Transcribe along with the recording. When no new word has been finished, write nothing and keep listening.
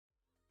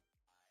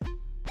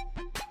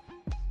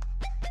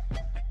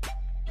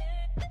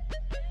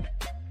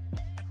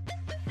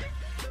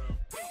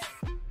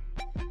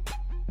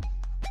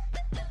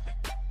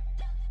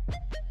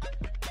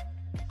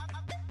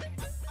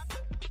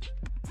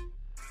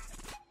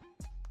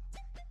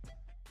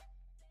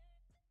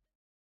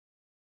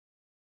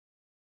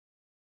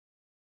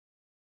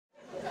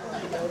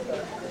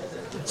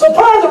So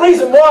part of the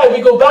reason why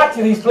we go back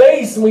to these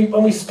places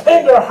and we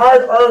spend our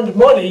hard-earned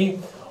money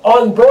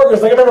on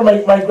burgers, like I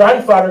remember my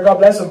grandfather, God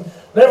bless him,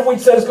 whenever we'd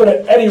say let's go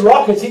to Eddie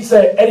Rockets, he'd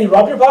say, Eddie,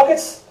 rob your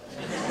pockets?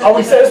 And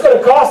we'd say, let's go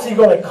to Costa, he'd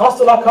go, like,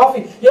 cost a lot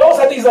coffee. He always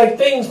had these like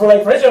things for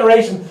his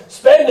generation,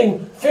 spending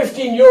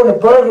 €15 on a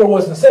burger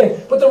was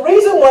insane. But the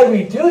reason why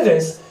we do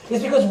this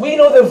is because we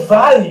know the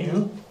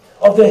value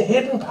of the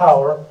hidden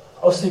power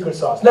of secret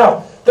sauce.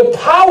 Now, the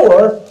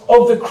power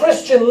of the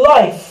Christian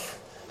life,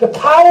 the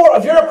power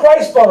of you're a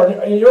Christ follower,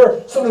 and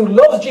you're someone who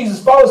loves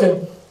Jesus, follows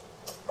him,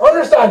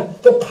 understand,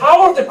 the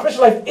power of the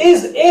Christian life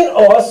is in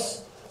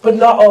us, but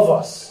not of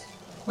us.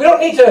 We don't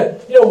need to,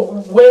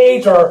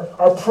 wait or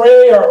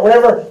pray or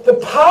whatever.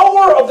 The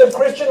power of the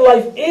Christian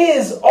life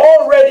is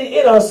already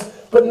in us,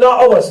 but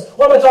not of us.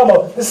 What am I talking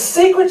about? The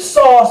secret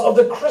sauce of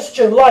the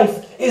Christian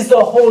life is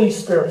the Holy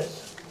Spirit.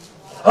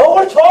 And what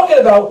we're talking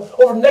about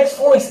over the next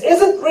 4 weeks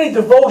isn't really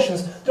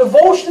devotions.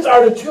 Devotions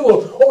are the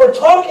tool. What we're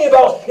talking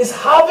about is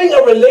having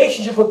a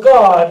relationship with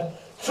God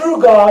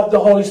through God, the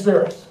Holy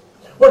Spirit.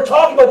 We're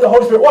talking about the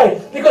Holy Spirit. Why?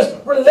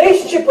 Because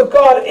relationship with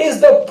God is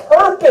the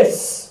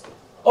purpose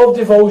of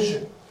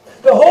devotion.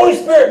 The Holy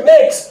Spirit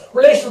makes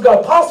relationship with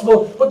God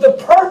possible, but the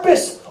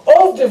purpose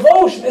of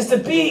devotion is to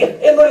be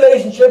in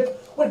relationship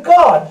with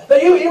God. Now,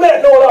 you may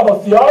not know a lot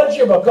about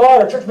theology, about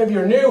God, or church. Maybe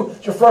you're new.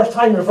 It's your first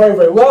time. You're very,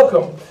 very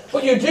welcome.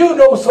 But you do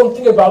know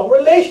something about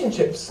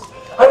relationships.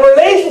 And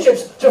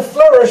relationships, to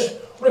flourish,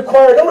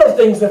 require a number of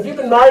things. If you've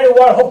been married a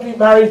while, hope to be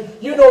married,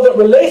 you know that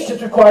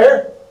relationships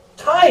require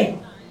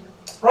time.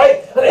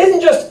 Right? And it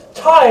isn't just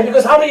time,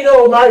 because how many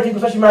know married people,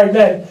 especially married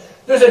men,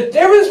 there's a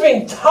difference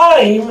between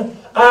time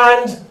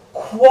and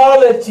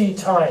quality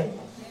time.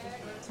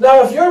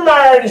 Now, if you're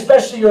married,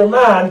 especially you're a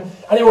man,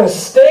 and you want to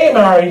stay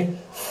married,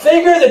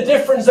 figure the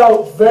difference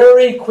out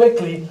very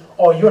quickly,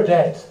 or you're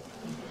dead.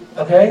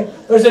 Okay?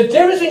 There's a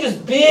difference between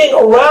just being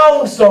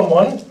around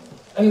someone,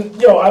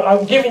 and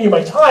I'm giving you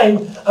my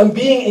time, and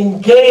being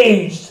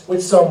engaged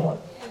with someone.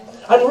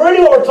 And really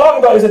what we're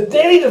talking about is a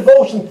daily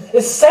devotion,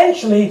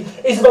 essentially,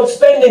 is about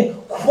spending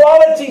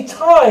quality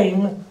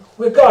time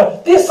with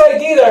God. This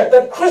idea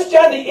that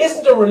Christianity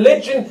isn't a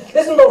religion,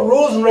 isn't about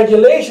rules and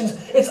regulations,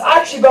 it's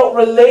actually about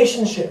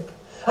relationship.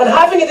 And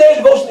having a daily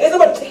devotion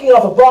isn't about ticking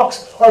off a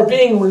box or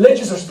being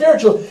religious or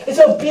spiritual. It's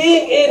about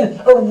being in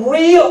a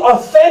real,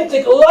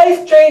 authentic,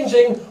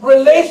 life-changing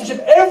relationship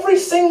every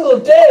single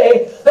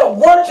day that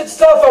works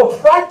itself out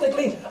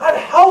practically and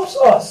helps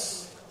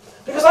us.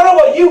 Because I don't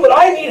know about you, but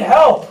I need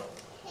help.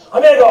 I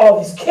mean, I got all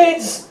these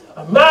kids,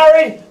 I'm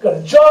married, got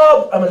a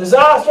job, I'm a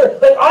disaster.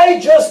 I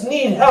just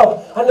need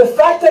help. And the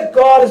fact that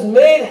God has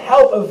made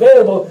help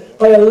available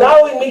by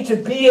allowing me to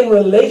be in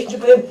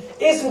relationship with Him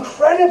is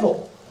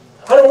incredible.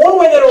 And in one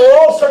way that we're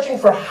all searching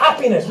for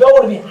happiness. We all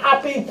want to be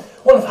happy,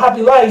 want to have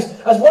happy lives.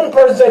 As one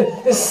person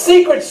said, the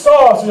secret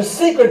sauce, or the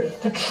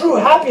secret to true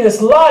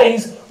happiness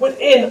lies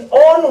within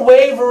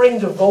unwavering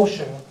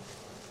devotion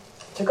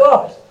to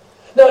God.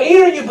 Now,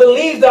 either you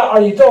believe that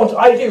or you don't.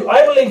 I do.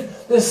 I believe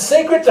the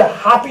secret to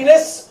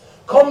happiness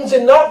comes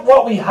in not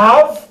what we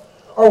have,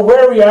 or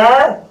where we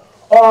are,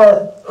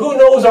 or who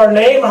knows our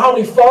name, or how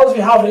many followers we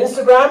have on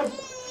Instagram.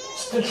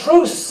 The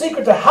true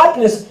secret to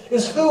happiness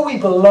is who we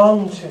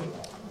belong to.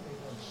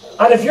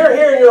 And if you're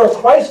here and you're a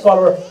Christ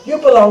follower, you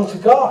belong to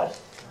God.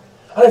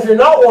 And if you're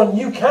not one,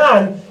 you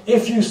can,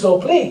 if you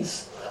so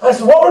please. And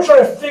so what we're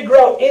trying to figure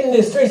out in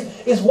this series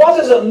is, what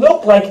does it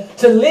look like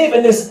to live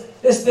in this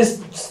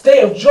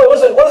state of joy? What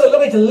does it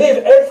look like to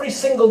live every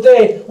single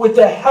day with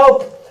the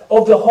help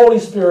of the Holy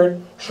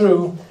Spirit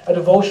through a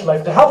devotion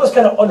life? To help us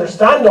kind of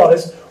understand all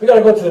this, we've got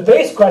to go to the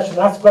base question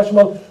and ask the question,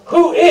 well,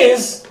 who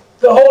is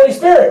the Holy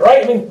Spirit,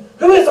 right? I mean,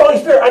 who is the Holy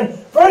Spirit? And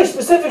very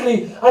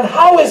specifically, and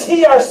how is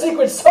He our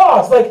secret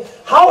sauce?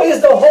 How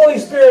is the Holy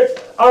Spirit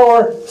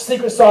our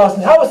secret sauce?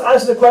 And help us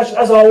answer the question,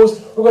 as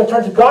always, we're going to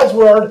turn to God's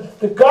Word,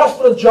 the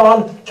Gospel of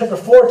John, chapter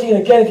 14.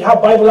 Again, if you have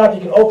a Bible app,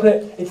 you can open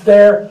it. It's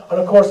there. And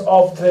of course,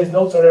 all of today's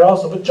notes are there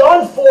also. But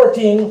John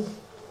 14,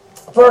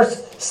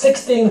 verse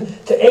 16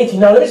 to 18.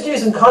 Now, let me just give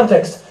you some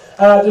context.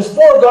 There's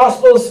 4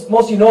 Gospels.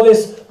 Most of you know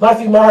this: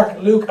 Matthew, Mark,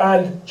 Luke,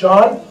 and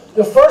John.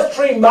 The first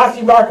 3,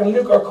 Matthew, Mark, and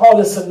Luke, are called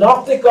the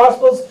Synoptic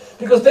Gospels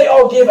because they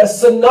all give a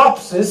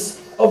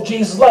synopsis of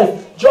Jesus'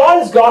 life.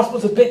 John's Gospel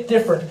is a bit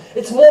different.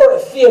 It's more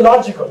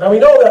theological. Now, we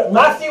know that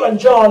Matthew and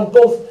John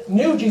both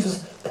knew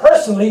Jesus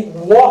personally,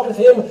 walked with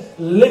Him,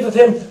 lived with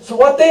Him. So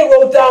what they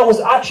wrote down was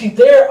actually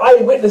their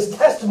eyewitness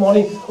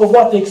testimony of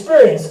what they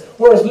experienced.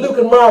 Whereas Luke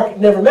and Mark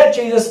never met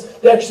Jesus,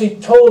 they actually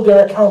told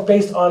their account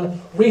based on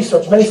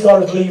research. Many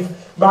scholars believe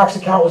Mark's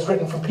account was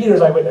written from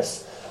Peter's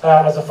eyewitness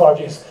as a follower of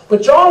Jesus.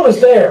 But John was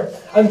there.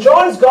 And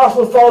John's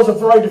Gospel follows a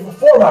very different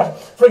format.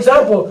 For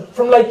example,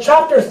 from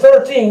chapter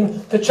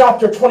 13 to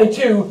chapter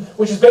 22,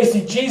 which is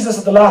basically Jesus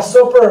at the Last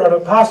Supper, or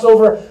the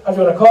Passover,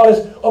 however you want to call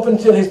it, up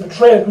until His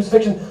betrayal and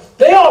crucifixion,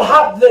 they all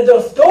happen,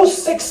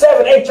 those 6,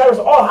 7, 8 chapters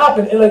all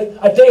happen in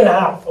a day and a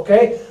half,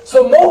 okay?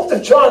 So most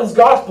of John's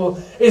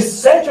Gospel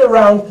is centered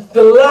around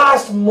the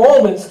last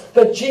moments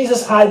that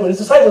Jesus had with His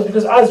disciples,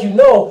 because as you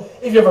know,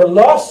 if you ever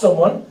lost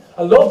someone,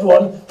 a loved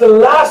one, the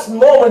last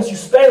moments you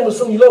spend with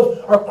someone you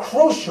love are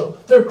crucial.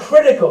 They're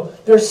critical.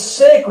 They're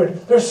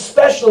sacred. They're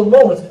special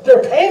moments.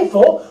 They're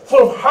painful,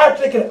 full of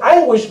heartache and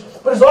anguish,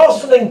 but there's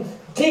also something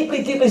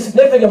deeply, deeply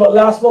significant about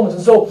last moments.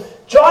 And so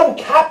John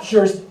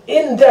captures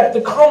in depth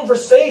the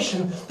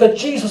conversation that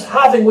Jesus was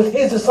having with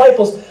his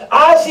disciples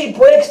as he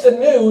breaks the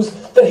news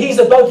that he's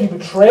about to be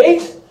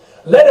betrayed,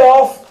 let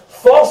off,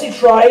 falsely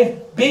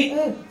tried,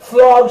 beaten,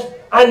 flogged,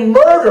 and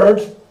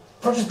murdered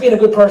for just being a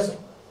good person.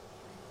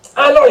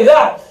 And not only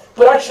that,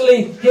 but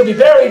actually he'll be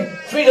buried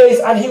 3 days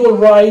and he will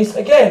rise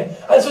again.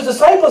 And so his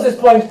disciples at this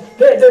point,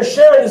 they're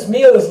sharing this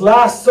meal, this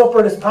Last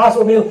Supper, this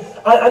Passover meal,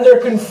 and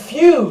they're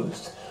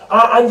confused.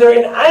 And they're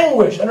in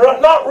anguish, and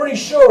they're not really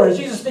sure. Is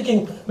Jesus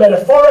speaking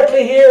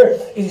metaphorically here?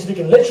 Is he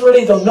speaking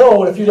literally? They'll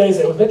know in a few days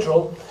it was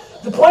literal.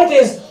 The point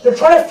is, they're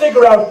trying to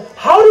figure out,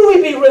 how do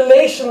we be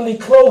relationally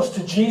close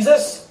to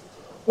Jesus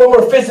when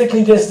we're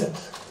physically distant?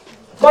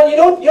 Man, you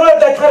don't have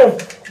that kind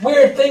of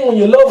weird thing when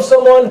you love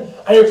someone,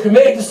 and you're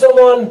committed to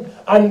someone,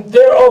 and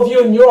they're of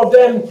you and you're of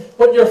them,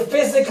 but you're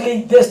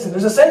physically distant.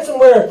 There's a sense in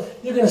where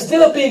you can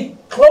still be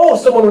close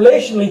to someone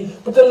relationally,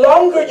 but the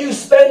longer you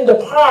spend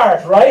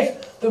apart, right,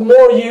 the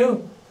more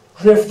you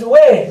drift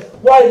away.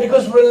 Why?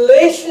 Because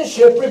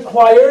relationship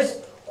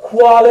requires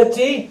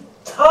quality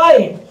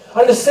time.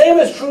 And the same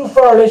is true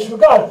for our relationship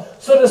with God.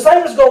 So the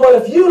disciples go, well,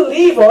 if you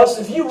leave us,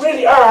 if you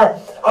really are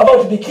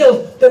about to be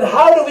killed, then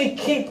how do we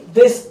keep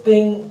this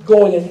thing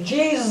going? And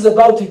Jesus is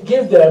about to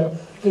give them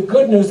the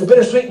good news, the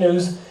bittersweet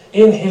news,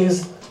 in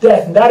his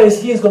death. And that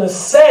is, he is going to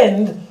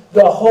send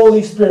the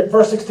Holy Spirit.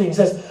 Verse 16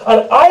 says,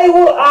 and I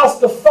will ask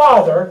the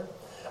Father,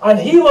 and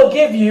he will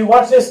give you,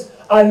 watch this,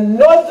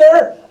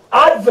 another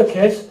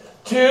advocate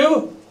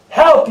to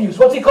help you.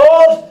 So what's he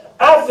called?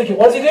 Advocate.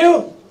 What does he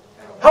do?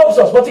 Helps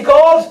us. What's he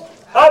called?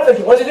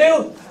 Advocate. What does he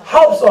do?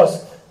 Helps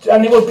us.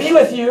 And he will be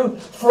with you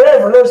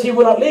forever. Notice he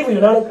will not leave you.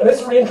 Now, and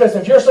this is really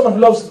interesting. If you're someone who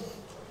loves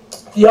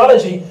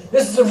theology,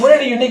 this is a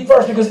really unique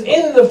verse, because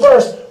in the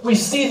verse we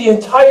see the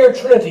entire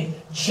Trinity.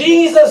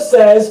 Jesus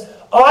says,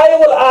 I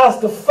will ask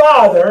the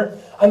Father,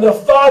 and the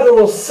Father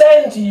will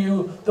send to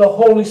you the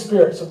Holy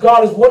Spirit. So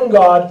God is one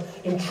God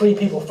in three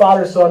people,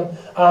 Father, Son,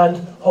 and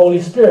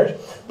Holy Spirit.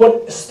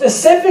 But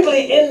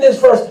specifically in this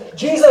verse,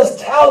 Jesus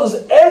tells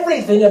us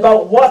everything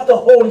about what the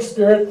Holy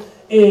Spirit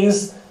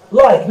is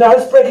like. Now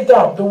let's break it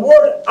down. The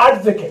word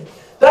advocate,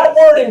 that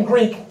word in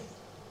Greek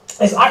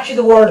is actually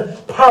the word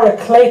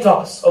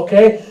parakletos,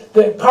 okay?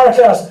 The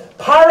parakletos.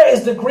 Para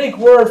is the Greek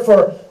word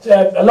for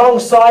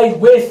alongside,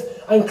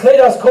 with, and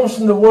kletos comes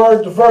from the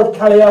verb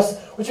kalios,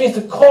 which means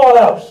to call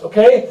out,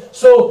 okay?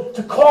 So,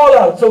 to call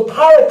out. So,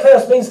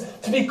 parakletos means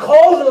to be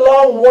called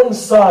along one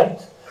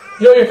side.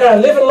 You know, you're kind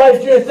of living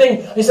life, doing your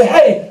thing, and you say,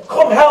 hey,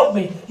 come help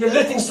me. You're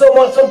lifting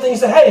something, you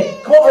say, hey,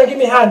 come over and give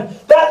me a hand.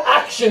 That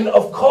action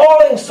of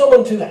calling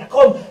someone to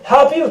come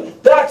help you,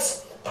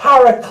 that's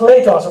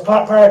parakletos, or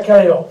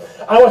parakaleo.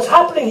 And what's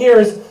happening here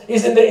is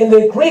in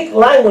the Greek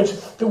language,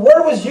 the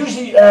word was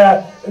usually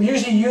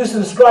used to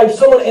describe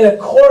someone in a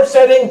court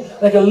setting,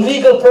 like a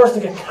legal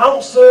person, like a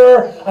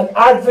counselor, an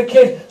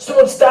advocate,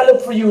 someone would stand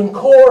up for you in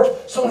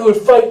court, someone who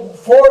would fight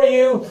for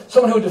you,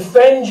 someone who would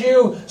defend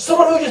you,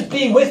 someone who would just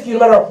be with you no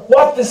matter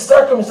what the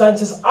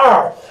circumstances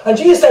are. And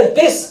Jesus said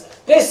this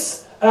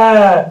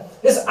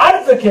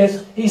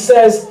advocate, he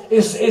says,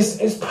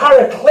 is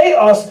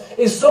parakletos,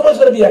 is someone's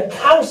going to be a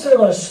counselor,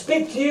 going to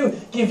speak to you,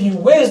 give you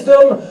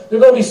wisdom. They're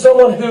going to be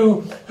someone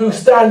who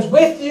stands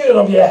with you. They're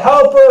going to be a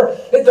helper.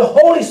 The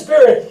Holy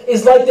Spirit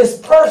is like this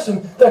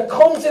person that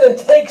comes in and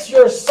takes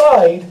your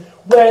side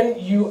when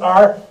you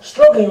are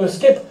struggling.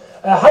 Skip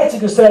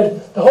Heitzig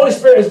said, the Holy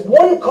Spirit is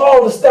one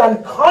call to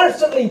stand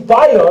constantly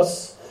by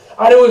us,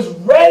 and who is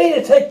ready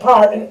to take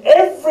part in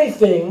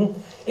everything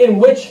in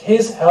which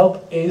his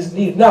help is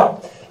needed.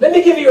 Now, let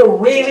me give you a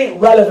really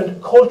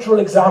relevant cultural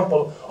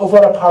example of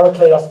what a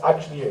parakletos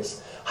actually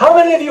is. How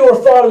many of you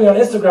are following on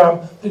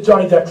Instagram the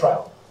Johnny Depp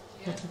trial?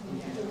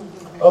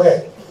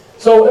 Okay,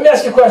 so let me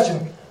ask you a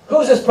question.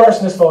 Who's this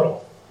person in this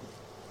photo?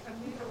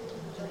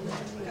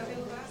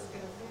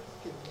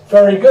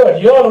 Very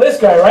good. You all know this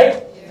guy,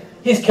 right?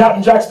 He's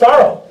Captain Jack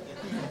Sparrow.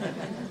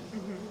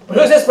 But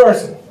who's this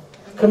person?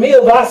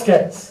 Camille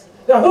Vasquez.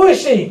 Now, who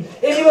is she?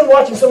 If you've been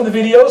watching some of the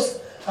videos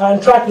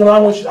and tracking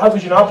along, which how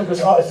could you not, because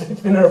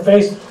it's been in her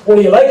face,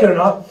 whether you like it or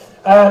not.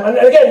 And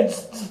again,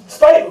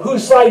 despite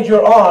whose side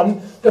you're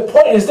on, the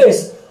point is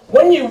this.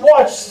 When you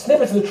watch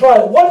snippets of the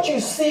trial, what you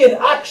see in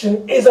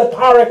action is a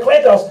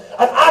parakletos,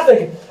 an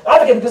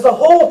advocate, because the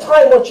whole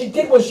time what she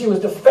did was she was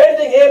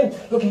defending him,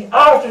 looking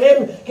after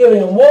him,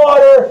 giving him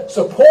water,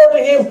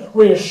 supporting him,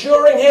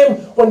 reassuring him.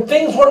 When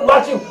things weren't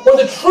matching, when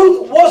the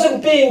truth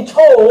wasn't being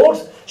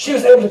told, she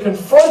was able to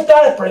confront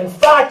that, bring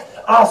fact,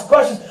 ask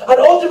questions, and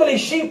ultimately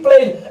she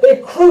played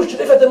a crucial,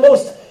 if not the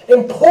most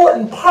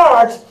important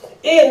part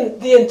in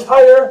the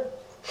entire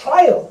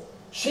trial.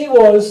 She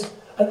was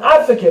an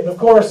advocate. And of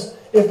course,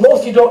 if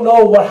most of you don't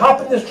know what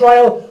happened in this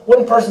trial,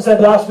 one person said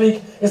last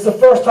week, it's the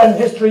first time in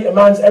history a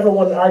man's ever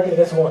won an argument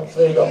against a woman. So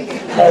there you go.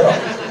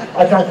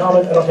 I can't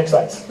comment, I don't take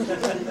sides.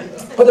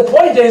 But the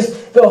point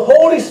is, the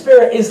Holy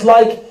Spirit is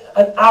like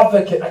an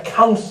advocate, a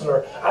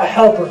counselor, a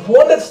helper,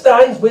 one that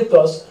stands with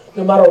us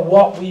no matter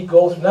what we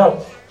go through.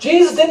 Now,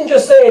 Jesus didn't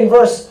just say in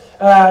verse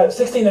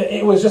 16 that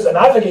it was just an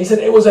advocate. He said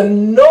it was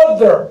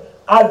another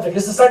advocate.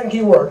 It's the second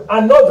key word,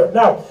 another.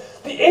 Now,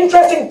 the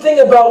interesting thing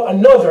about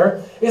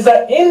another is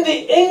that in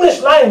the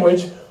English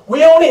language,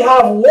 we only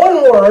have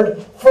one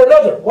word for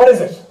another. What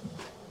is it?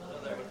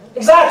 Another.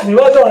 Exactly,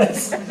 well done.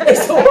 It's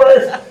the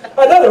word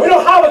another. We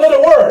don't have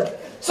another word.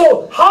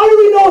 So how do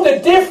we know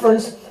the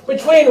difference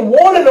between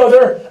one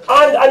another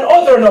and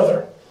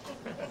another?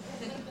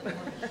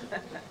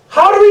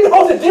 How do we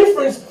know the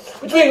difference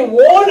between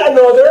one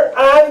another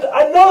and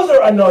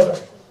another?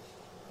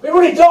 We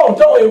really don't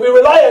we? We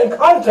rely on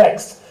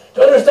context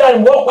to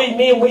understand what we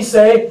mean when we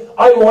say,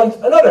 I want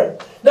another.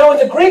 Now in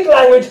the Greek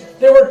language,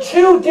 there were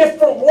two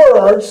different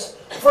words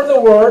for the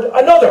word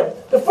another.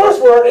 The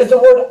first word is the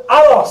word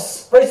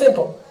allos. Very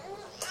simple.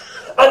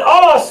 And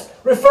allos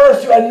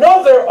refers to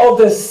another of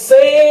the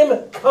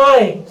same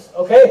kind.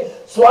 Okay?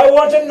 So I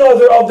want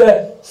another of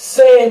the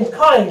same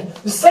kind.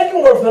 The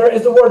second word for another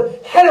is the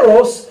word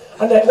heteros.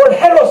 And the word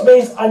heteros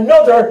means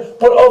another,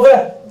 but of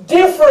a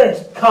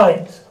different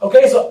kind.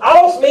 Okay? So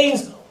allos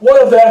means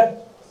one of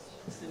the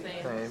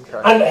same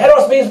kind. And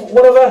heteros means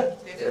one of a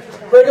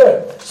different. Very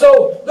good.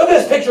 So look at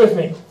this picture with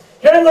me.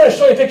 Here I'm going to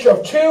show you a picture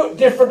of two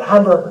different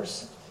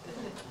hamburgers.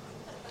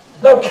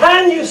 Now,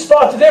 can you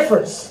spot the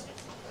difference?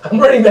 I'm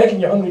really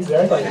making you hungry today,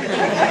 aren't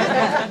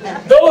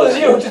I? Those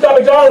of you who just got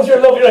McDonald's, you're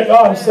lovely. You're like,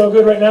 oh, I'm so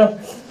good right now.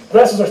 The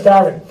rest of us are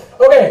starving.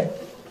 Okay.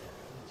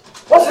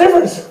 What's the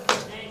difference?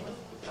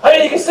 I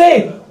mean, you can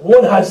say,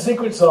 one has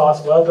secret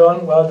sauce. Well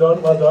done, well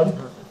done, well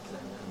done.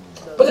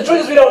 But the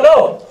truth is we don't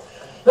know.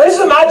 Now,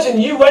 just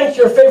imagine you went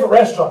to your favorite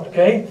restaurant,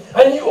 okay?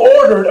 And you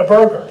ordered a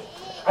burger.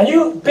 And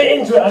you bit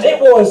into it, and it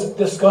was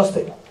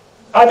disgusting.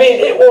 I mean,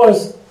 it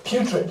was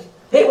putrid.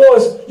 It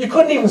was, you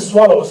couldn't even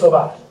swallow, it was so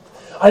bad.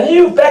 And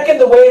you beckon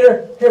the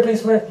waiter, here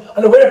please, come here,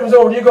 and the waiter comes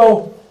over and you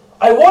go,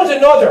 I want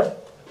another,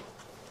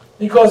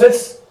 because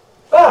it's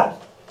bad.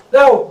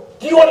 Now,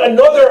 do you want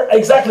another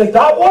exactly like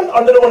that one,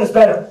 or another one is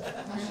better?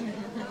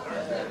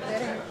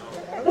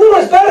 Another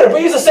one's better,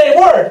 but use the same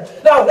word.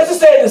 Now, let's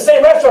just say in the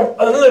same restaurant,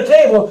 on another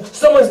table,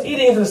 someone's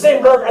eating into the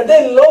same burger, and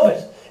they love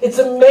it. It's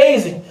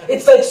amazing.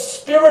 It's like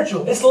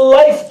spiritual. It's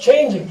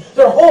life-changing.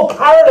 Their whole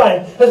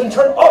paradigm has been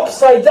turned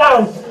upside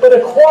down by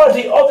the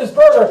quality of this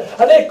burger.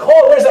 And they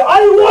call it and say, I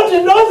want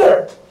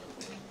another.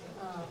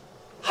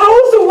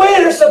 How is the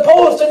waiter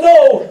supposed to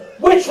know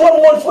which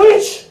one wants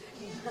which?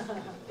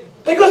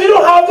 Because we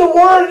don't have the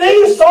word in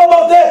English. It's all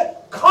about the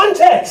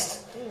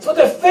context. It's about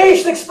the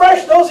facial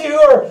expression. Those of you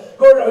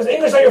who are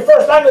English not your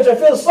first language, I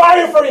feel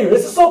sorry for you.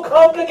 This is so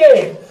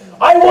complicated.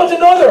 I want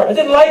another. I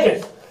didn't like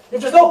it. If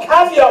there's no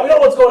caveat, we know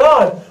what's going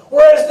on.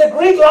 Whereas in the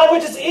Greek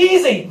language, it's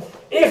easy.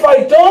 If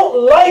I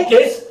don't like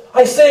it,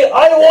 I say,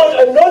 I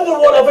want another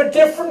one of a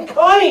different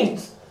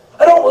kind.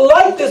 I don't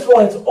like this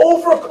one. It's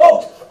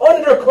overcooked,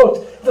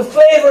 undercooked. The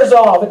flavor's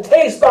off. It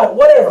tastes bad,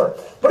 whatever.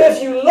 But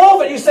if you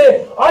love it, you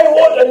say, I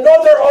want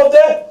another of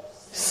the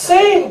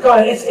same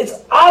kind. It's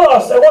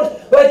allos. I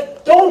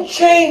want, don't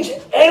change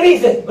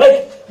anything.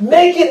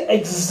 Make it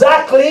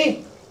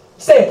exactly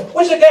same.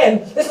 Which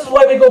again, this is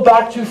why we go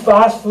back to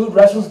fast food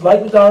restaurants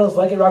like McDonald's,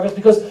 like Rockets,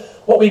 because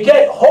what we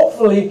get,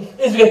 hopefully,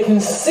 is we get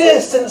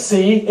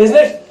consistency, isn't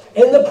it,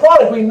 in the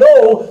product. We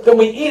know that when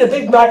we eat a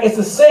Big Mac, it's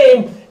the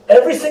same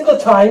every single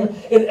time,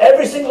 in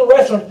every single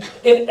restaurant,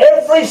 in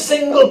every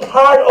single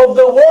part of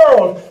the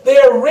world. They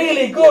are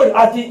really good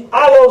at the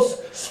allos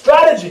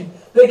strategy.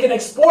 They can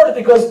export it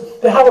because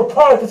they have a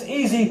product that's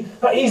easy,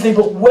 not easy,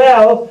 but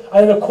well,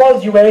 and in a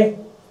quality way,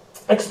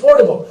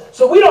 exportable.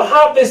 So we don't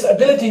have this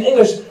ability in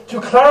English to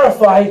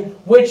clarify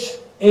which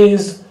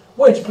is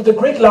which, but the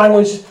Greek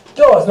language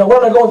does. Now, where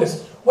am I going with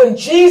this? When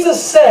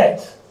Jesus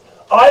said,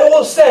 I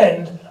will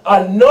send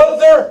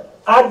another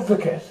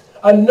advocate,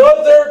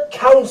 another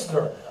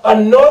counselor,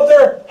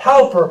 another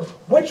helper,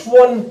 which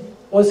one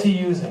was he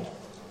using?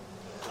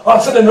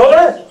 I'll send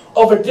another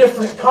of a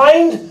different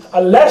kind,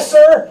 a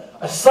lesser,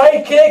 a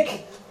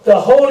sidekick, the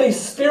Holy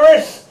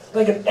Spirit,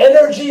 like an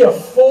energy, a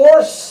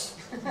force.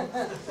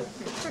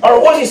 Or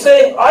was he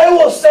saying, I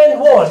will send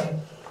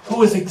one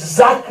who is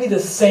exactly the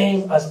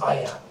same as I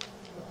am?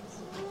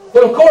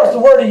 Well, of course, the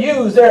word he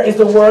used there is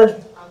the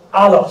word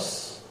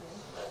allos.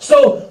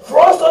 So, for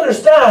us to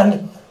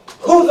understand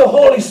who the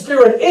Holy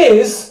Spirit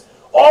is,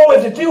 all we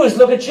have to do is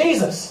look at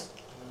Jesus.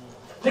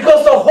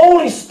 Because the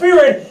Holy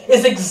Spirit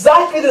is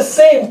exactly the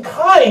same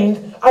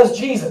kind as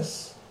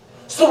Jesus.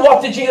 So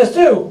what did Jesus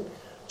do?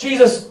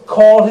 Jesus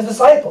called his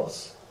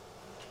disciples.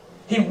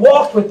 He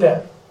walked with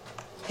them.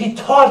 He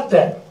taught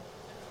them.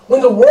 When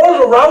the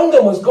world around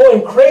them was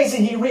going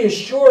crazy, he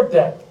reassured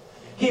them.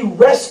 He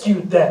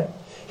rescued them.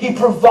 He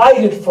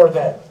provided for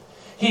them.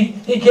 He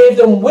gave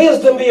them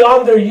wisdom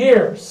beyond their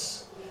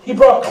years. He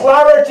brought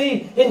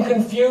clarity in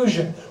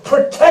confusion.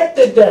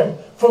 Protected them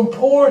from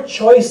poor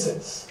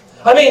choices.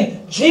 I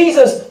mean,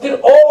 Jesus did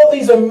all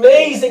these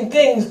amazing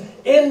things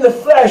in the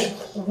flesh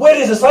with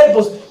his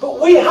disciples. But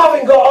we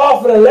haven't got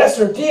off with a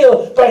lesser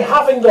deal by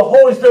having the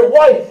Holy Spirit.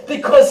 Why?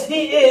 Because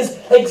he is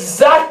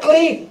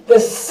exactly the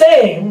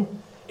same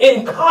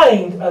in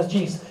kind as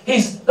Jesus.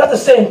 He's not the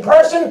same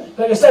person.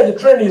 Like I said, the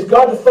Trinity is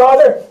God the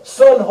Father,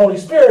 Son, Holy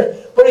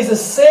Spirit. But he's the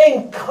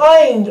same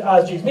kind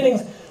as Jesus.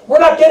 Meaning, we're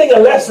not getting a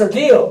lesser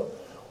deal.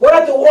 We're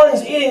not the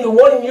ones eating the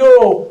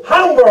 €1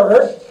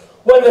 hamburger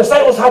when the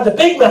disciples had the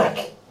Big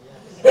Mac.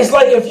 It's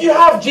like if you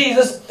have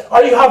Jesus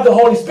or you have the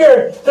Holy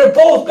Spirit, they're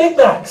both Big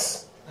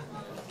Macs.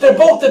 They're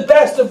both the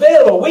best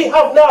available. We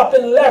have not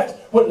been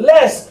left with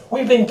less.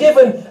 We've been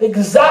given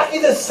exactly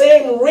the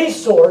same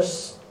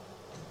resource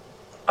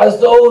as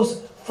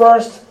those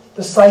first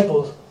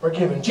disciples were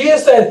given.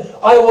 Jesus said,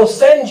 I will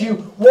send you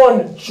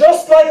one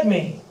just like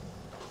me,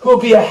 who will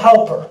be a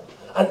helper,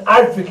 an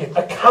advocate,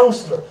 a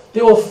counselor.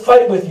 They will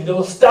fight with you. They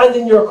will stand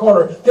in your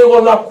corner. They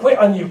will not quit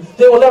on you.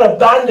 They will not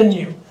abandon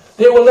you.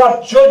 They will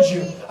not judge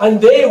you.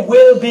 And they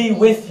will be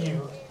with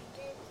you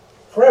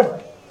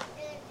forever.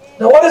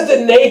 Now, what is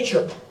the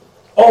nature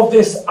of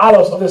this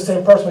allos, of this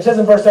same person? He says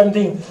in verse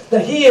 17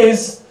 that he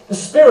is the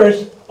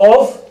Spirit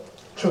of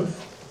truth.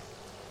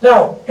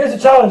 Now, here's the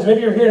challenge.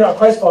 Maybe you're here not a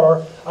Christ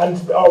follower and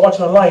are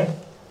watching online.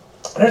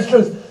 And here's the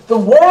truth. The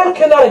world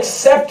cannot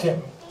accept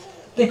him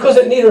because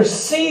it neither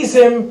sees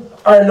him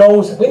or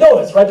knows him. We know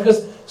this, right?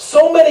 Because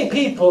so many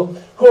people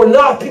who are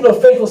not people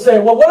of faith will say,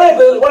 well,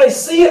 when I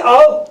see it,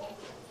 I'll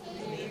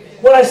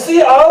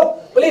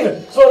believe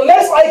it. So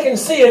unless I can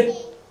see it,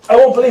 I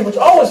won't believe it, which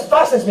always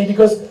fascinates me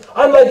because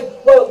I'm like,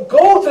 well,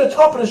 go to the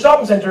top of the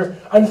shopping centre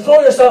and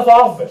throw yourself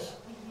off of it.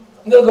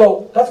 And they'll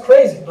go, that's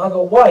crazy. And I'll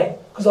go, why?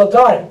 Because I'll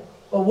die.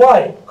 Well,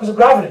 why? Because of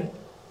gravity.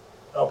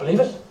 I don't believe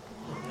it.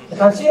 I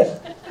can't see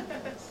it.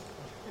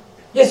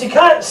 Yes, you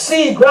can't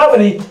see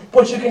gravity,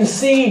 but you can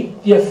see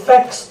the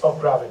effects of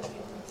gravity.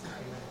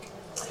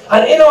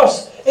 And in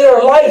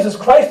our lives as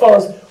Christ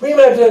followers, we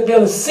may be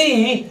able to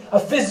see a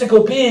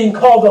physical being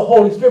called the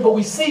Holy Spirit, but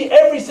we see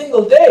every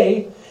single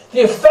day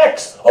the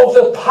effects of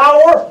the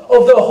power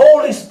of the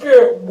Holy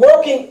Spirit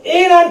working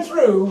in and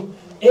through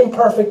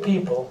imperfect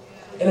people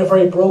in a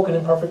very broken,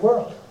 imperfect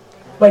world.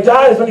 My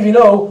dad, as many of you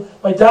know,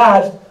 my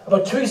dad,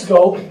 about 2 weeks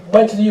ago,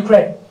 went to the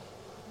Ukraine.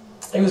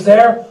 He was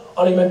there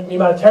on a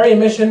humanitarian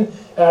mission.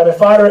 My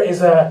father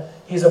he's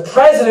a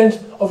president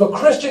of a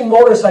Christian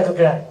motorcycle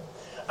gang.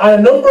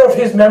 And a number of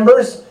his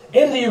members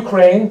in the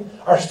Ukraine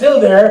are still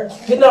there,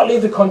 did not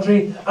leave the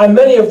country, and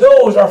many of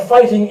those are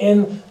fighting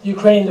in the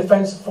Ukrainian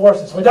Defense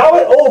Forces. My dad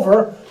went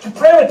over to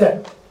pray with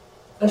them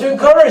and to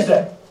encourage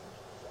them.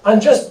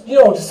 And just,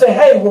 to say,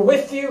 hey, we're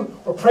with you,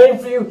 we're praying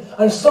for you.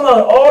 And somehow,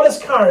 in all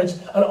this carnage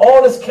and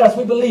all this chaos,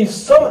 we believe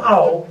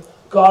somehow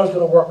God is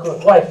going to work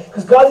good. Why?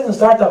 Because God didn't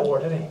start that war,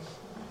 did he?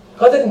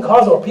 God didn't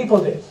cause it, or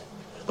people did.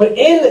 But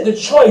in the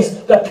choice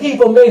that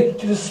people made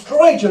to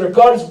destroy each other,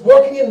 God is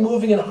working and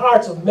moving in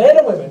hearts of men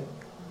and women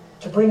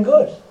to bring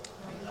good.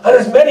 And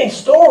there's many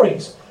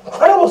stories,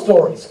 incredible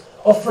stories,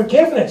 of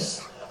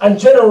forgiveness and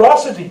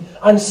generosity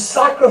and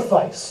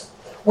sacrifice,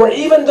 where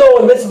even though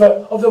in the midst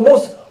of the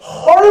most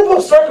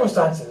horrible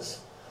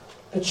circumstances,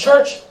 the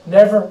church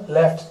never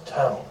left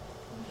town.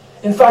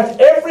 In fact,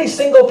 every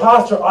single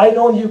pastor I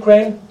know in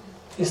Ukraine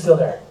is still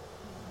there,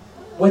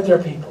 with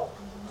their people,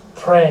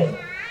 praying,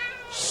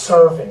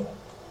 serving,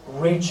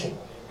 reaching,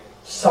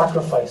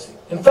 sacrificing.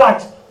 In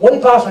fact,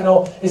 one pastor I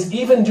know is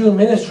even doing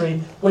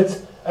ministry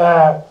with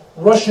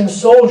Russian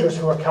soldiers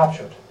who were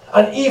captured.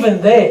 And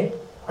even they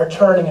are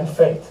turning in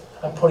faith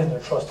and putting their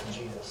trust in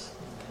Jesus.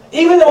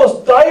 Even in the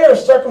most dire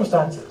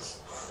circumstances,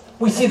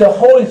 we see the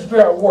Holy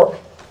Spirit at work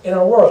in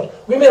our world.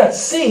 We may not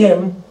see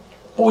him,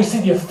 but we see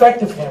the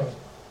effect of him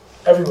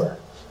everywhere.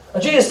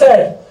 And Jesus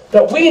said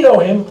that we know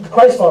him,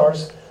 Christ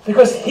followers,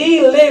 because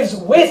he lives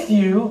with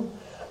you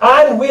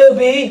and will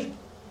be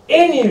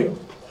in you.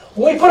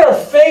 When we put our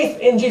faith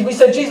in Jesus, we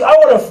said, Jesus, I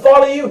want to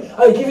follow you.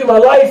 I give you my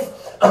life.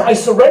 I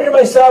surrender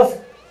myself.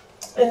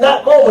 In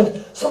that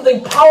moment,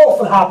 something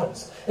powerful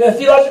happens. In a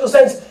theological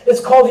sense,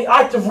 it's called the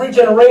act of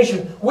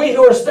regeneration. We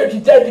who are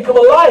spiritually dead become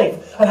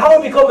alive. And how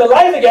we become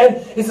alive again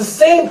is the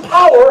same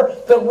power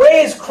that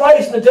raised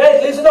Christ from the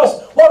dead lives in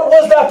us. What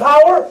was that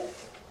power?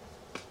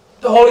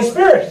 The Holy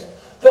Spirit.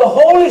 The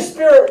Holy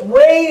Spirit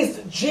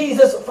raised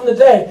Jesus from the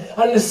dead.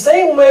 And in the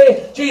same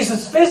way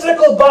Jesus'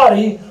 physical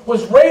body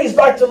was raised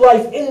back to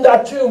life in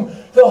that tomb,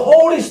 the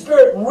Holy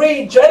Spirit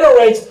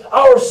regenerates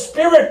our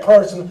spirit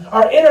person,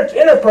 our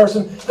inner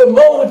person, the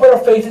moment we put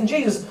our faith in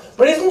Jesus.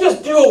 But he doesn't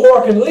just do a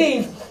work and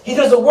leave. He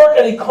does a work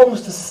and he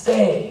comes to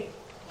stay.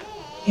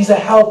 He's a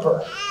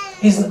helper.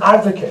 He's an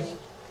advocate.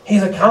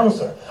 He's a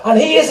counselor. And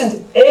he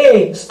isn't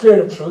a Spirit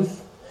of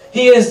truth.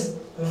 He is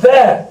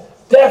the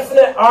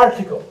definite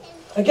article.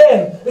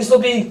 Again, this will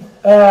be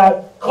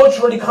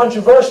culturally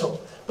controversial.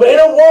 But in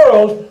a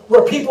world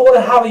where people want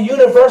to have a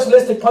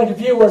universalistic point of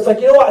view, where it's like,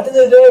 you know what, at the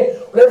end of the day,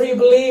 whatever you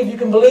believe, you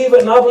can believe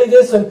it, and I believe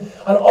this, and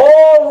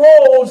all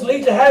roads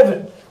lead to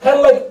heaven. Kind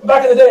of like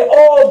back in the day,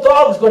 all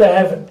dogs go to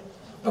heaven.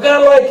 But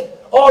kind of like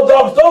all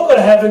dogs don't go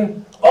to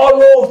heaven, all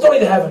roads don't lead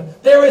to heaven.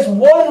 There is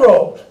one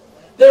road.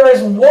 There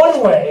is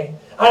one way.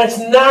 And it's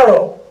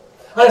narrow.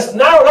 And it's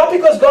narrow not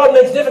because God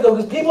makes it difficult,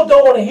 because people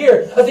don't want to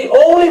hear that the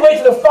only way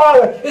to the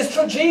Father is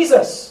through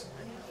Jesus.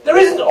 There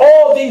isn't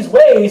all these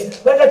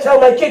ways. Like I tell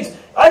my kids,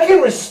 I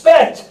can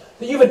respect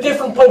that you have a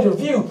different point of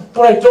view,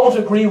 but I don't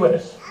agree with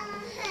it.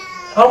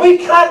 And we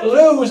can't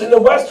lose in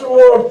the Western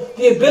world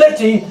the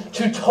ability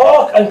to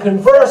talk and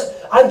converse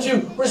and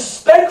to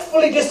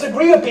respectfully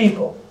disagree with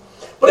people.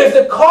 But if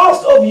the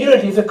cost of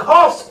unity, if the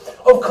cost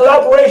of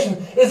collaboration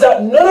is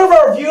that none of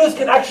our views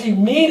can actually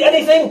mean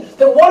anything,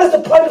 then what is the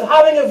point of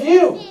having a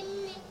view?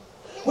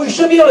 We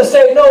should be able to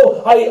say,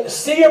 no, I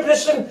see your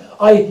position,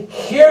 I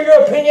hear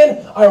your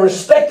opinion, I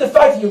respect the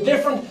fact that you're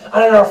different,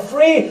 and in our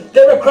free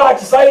democratic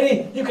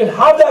society, you can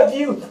have that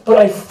view, but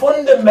I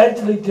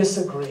fundamentally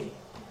disagree.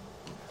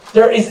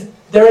 There is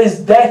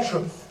the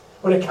truth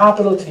with a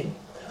capital T.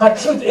 That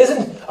truth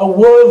isn't a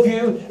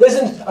worldview,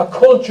 isn't a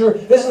culture,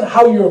 isn't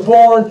how you're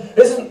born,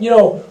 isn't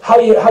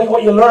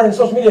what you learn in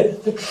social media.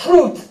 The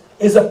truth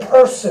is a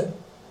person.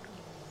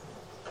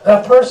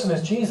 That person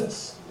is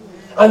Jesus.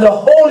 And the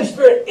Holy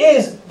Spirit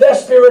is the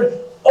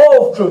Spirit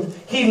of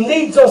truth. He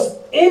leads us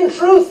in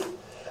truth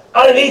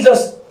and He leads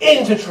us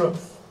into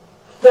truth.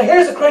 Now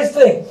here's the crazy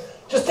thing.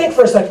 Just think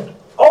for a second.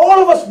 All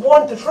of us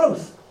want the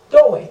truth,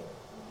 don't we?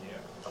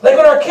 Like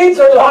when our kids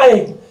are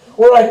lying,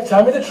 we're like,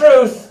 tell me the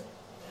truth.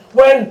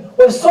 When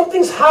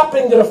something's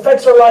happening that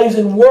affects our lives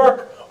in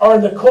work or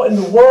in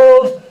the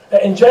world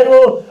in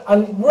general,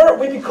 and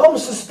we become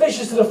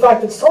suspicious of the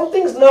fact that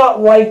something's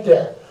not right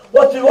there.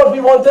 What do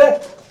we want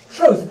there?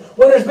 Truth.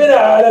 When there's been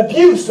an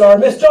abuse or a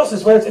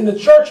misjustice, whether it's in the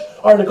church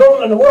or in the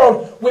government and the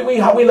world,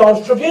 we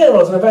launch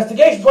tribunals and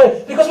investigations.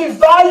 Why? Because we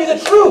value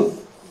the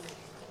truth.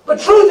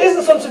 But truth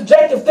isn't some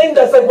subjective thing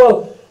that's like,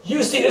 well,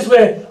 you see it this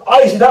way,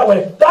 I see it that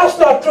way. That's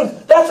not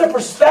truth. That's a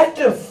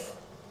perspective.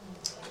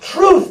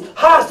 Truth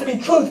has to be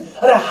truth,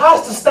 and it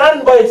has to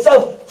stand by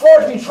itself for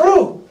it to be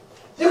true.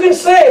 You can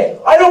say,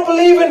 I don't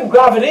believe in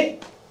gravity,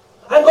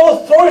 and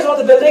go throw yourself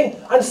on the building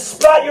and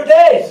splat your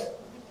dead.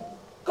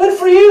 Good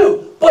for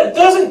you, but it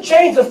doesn't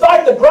change the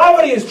fact that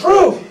gravity is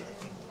true.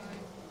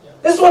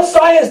 This is what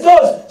science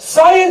does.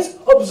 Science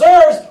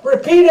observes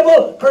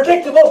repeatable,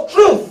 predictable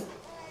truth.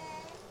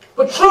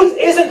 But truth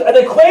isn't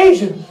an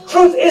equation.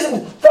 Truth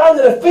isn't found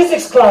in a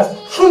physics class.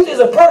 Truth is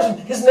a person.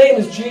 His name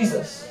is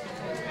Jesus.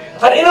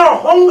 And in our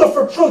hunger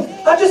for truth,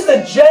 not just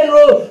the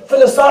general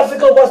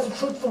philosophical, what's the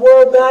truth of the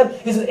world, man?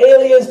 Is it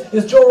aliens?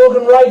 Is Joe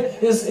Rogan right?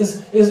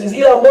 Is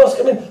Elon Musk?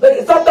 I mean, like,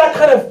 it's not that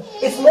kind of,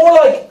 it's more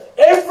like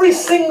every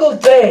single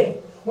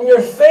day when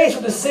you're faced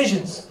with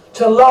decisions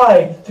to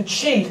lie, to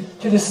cheat,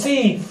 to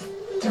deceive,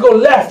 to go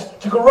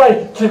left, to go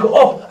right, to go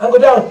up and go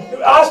down,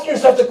 you're asking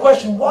yourself the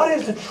question, what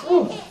is the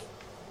truth?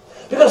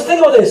 Because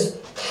think about this,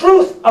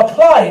 truth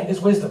applied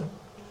is wisdom.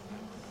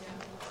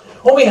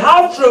 When we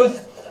have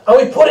truth, and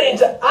we put it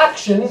into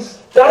action,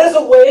 that is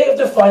a way of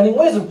defining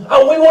wisdom.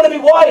 And we want to be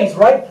wise,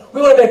 right?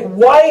 We want to make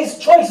wise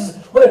choices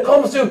when it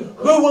comes to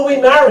who will we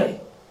marry.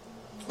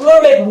 We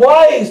want to make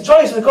wise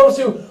choices when it comes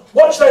to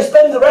what should I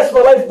spend the rest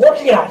of my life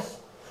working at.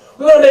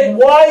 We want to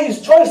make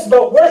wise choices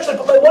about where should I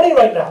put my money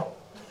right now.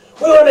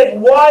 We want to make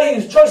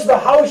wise choices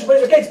about how we should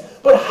raise our kids.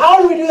 But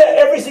how do we do that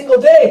every single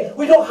day?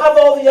 We don't have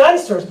all the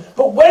answers.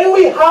 But when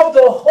we have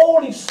the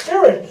Holy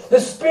Spirit, the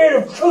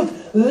Spirit of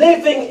truth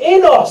living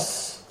in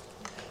us,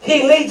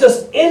 He leads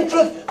us in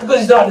truth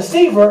because He's not a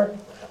deceiver,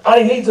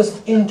 and He leads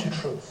us into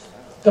truth.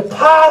 The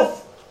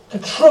path to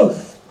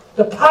truth,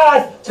 the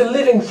path to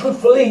living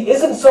truthfully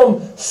isn't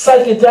some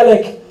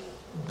psychedelic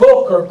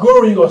book or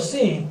guru you go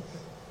see.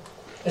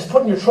 It's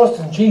putting your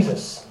trust in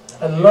Jesus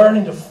and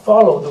learning to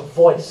follow the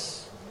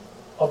voice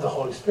of the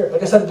Holy Spirit.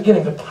 Like I said at the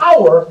beginning, the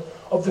power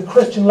of the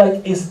Christian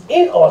life is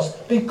in us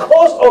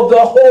because of the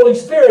Holy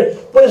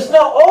Spirit, but it's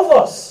not of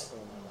us.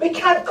 We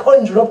can't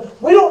conjure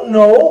up. We don't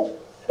know.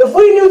 If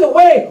we knew the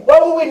way, why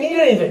would we need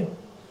anything?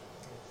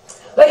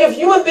 Like if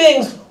human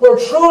beings were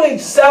truly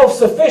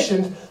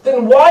self-sufficient,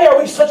 then why are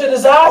we such a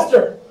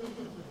disaster?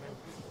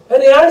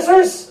 Any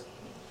answers?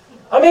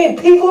 I mean,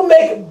 people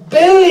make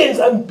billions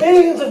and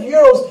billions of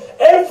euros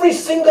every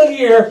single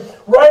year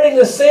writing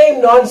the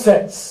same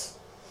nonsense.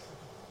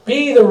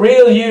 Be the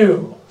real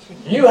you.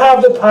 You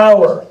have the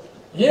power.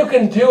 You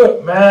can do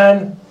it,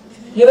 man.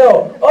 You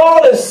know,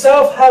 all this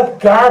self-help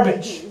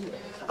garbage.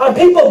 And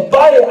people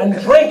buy it and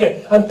drink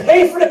it and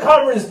pay for the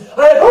conferences. And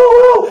they're like,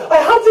 oh, I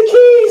have the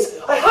keys.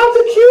 I have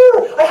the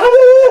cure. I have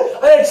it.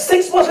 And then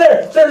 6 months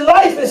later, their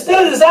life is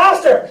still a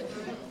disaster.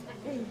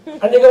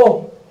 And you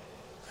go,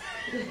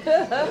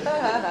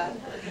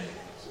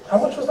 how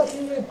much was that for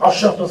you? Oh,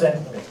 shut those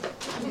ends for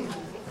me.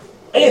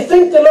 And you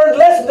think they learned a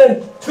lesson,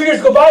 then 2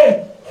 years go by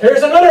and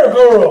here's another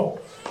guru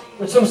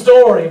with some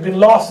story, been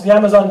lost in the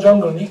Amazon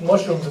jungle and eating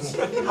mushrooms and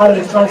had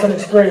an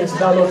transcendent experience and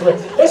down those way.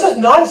 It's just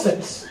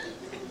nonsense.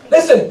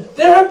 Listen,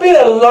 there have been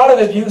a lot of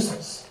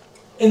abuses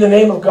in the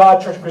name of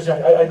God, church, and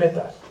Christianity. I admit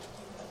that.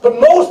 But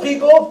most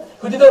people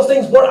who did those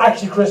things weren't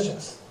actually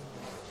Christians.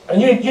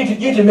 And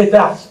you'd admit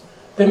that.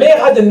 They may have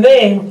had the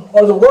name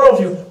or the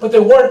worldview, but they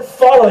weren't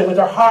following with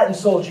their heart and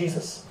soul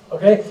Jesus.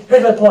 Okay?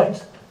 Here's my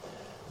point.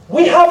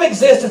 We have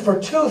existed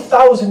for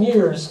 2,000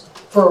 years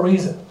for a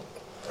reason.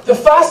 The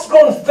fastest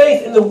growing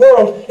faith in the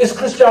world is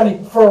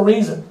Christianity for a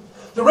reason.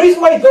 The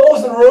reason why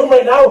those in the room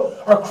right now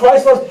are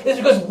Christ followers is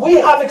because we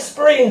have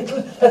experienced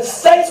truth that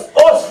sets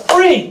us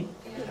free.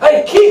 And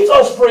it keeps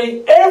us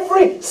free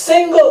every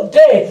single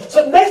day.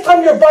 So next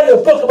time you're buying a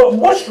book about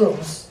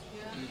mushrooms,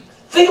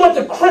 think about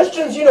the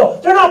Christians you know.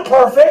 They're not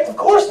perfect. Of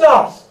course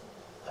not.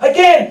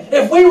 Again,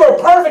 if we were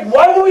perfect,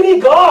 why would we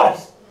need God?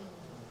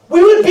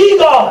 We would be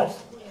God.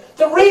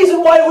 The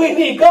reason why we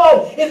need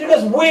God is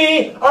because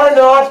we are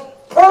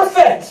not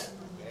perfect.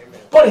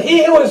 But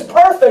He who is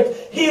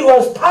perfect, He who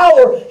has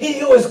power, He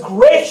who is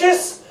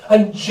gracious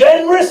and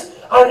generous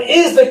and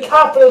is the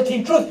capital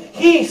T truth,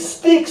 He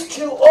speaks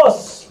to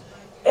us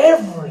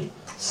every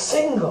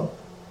single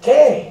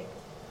day.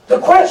 The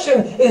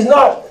question is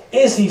not,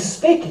 is He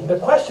speaking? The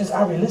question is,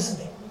 are we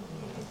listening?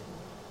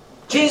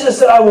 Jesus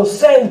said, I will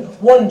send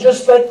one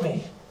just like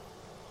me.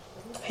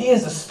 He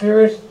is the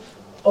Spirit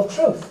of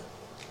truth.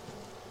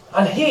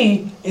 And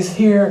He is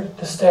here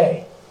to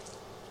stay.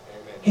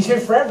 He's here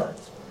forever.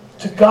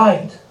 To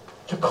guide,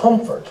 to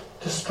comfort,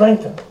 to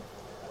strengthen,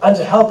 and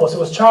to help us. It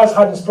was Charles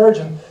Haddon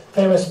Spurgeon,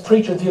 famous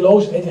preacher and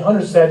theologian,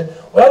 1800s, said,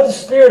 without the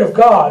Spirit of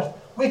God,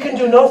 we can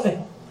do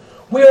nothing.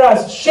 We are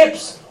as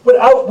ships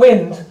without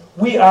wind,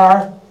 we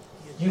are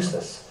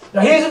useless.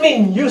 Now he doesn't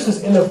mean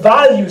useless in the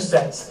value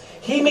sense.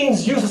 He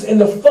means useless in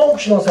the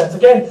functional sense.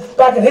 Again,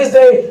 back in his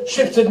day,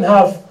 ships didn't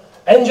have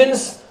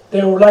engines.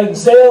 They were riding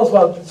sails.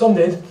 Well, some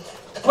did.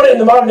 To put it in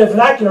the modern day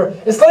vernacular,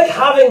 it's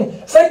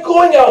like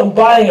going out and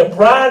buying a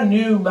brand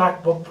new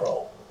MacBook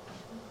Pro.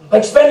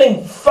 Like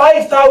spending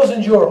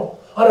 €5,000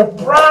 on a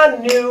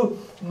brand new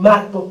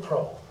MacBook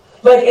Pro.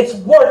 Like it's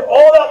worth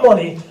all that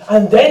money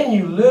and then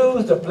you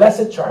lose the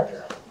blessed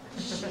charger.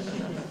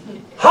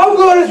 How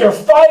good is your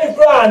 $5,000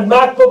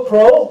 MacBook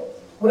Pro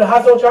when it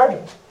has no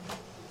charger?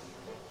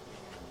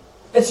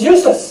 It's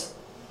useless.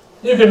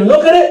 You can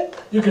look at it,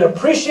 you can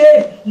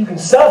appreciate, you can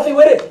selfie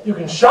with it, you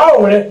can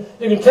shower with it,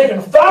 you can take it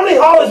on family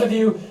holidays with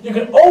you, you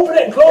can open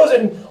it and close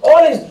it and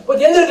all these, but at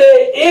the end of the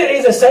day, it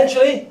is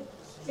essentially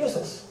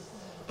useless.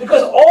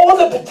 Because all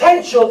the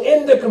potential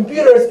in the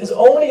computers is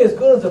only as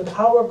good as the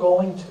power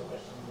going to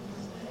it.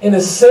 In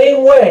the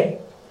same way,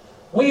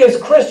 we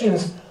as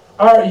Christians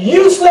are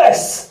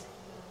useless.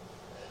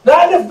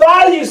 Not in the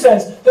value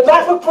sense. The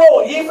MacBook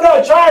Pro, even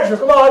without a charger,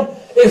 come on,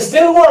 is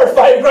still worth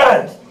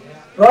 $5,000.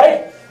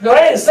 Right? Because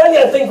I ain't selling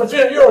that thing for €300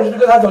 just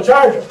because it has no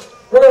charger.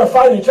 We're going to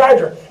find a new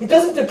charger. It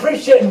doesn't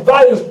depreciate in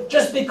value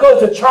just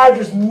because the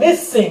charger's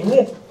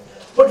missing,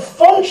 but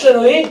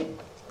functionally,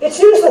 it's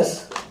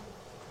useless.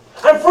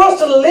 And for us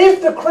to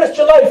live the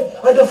Christian life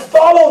and to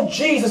follow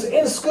Jesus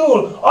in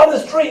school, on the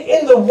street,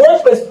 in the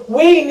workplace,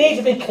 we need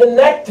to be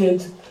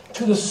connected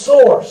to the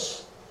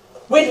source.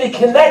 We need to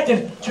be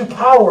connected to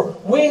power.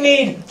 We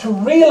need to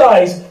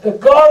realize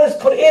that God has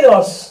put in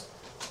us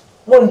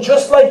one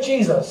just like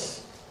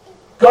Jesus.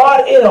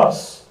 God in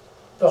us,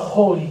 the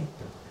Holy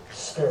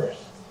Spirit.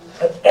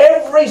 And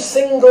every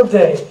single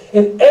day,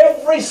 in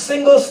every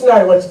single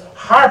scenario, whether it's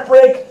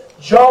heartbreak,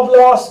 job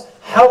loss,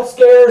 health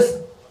scares,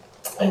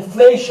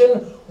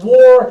 inflation,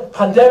 war,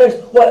 pandemics,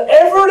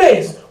 whatever it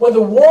is, when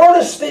the world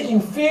is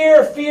speaking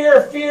fear,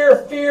 fear,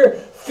 fear, fear,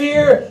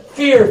 fear,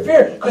 fear,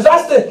 fear, because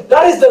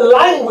that is the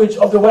language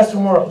of the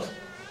Western world.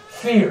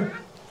 Fear.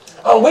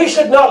 And we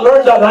should not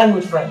learn that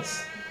language,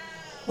 friends.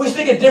 We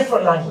speak a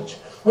different language.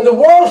 When the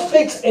world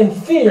speaks in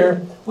fear,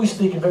 we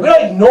speak in fear. We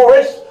don't ignore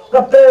it.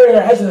 We're not burying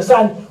our heads in the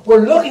sand.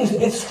 We're looking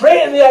it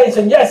straight in the eye and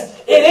saying,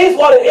 yes, it is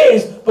what it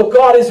is, but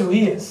God is who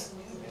He is.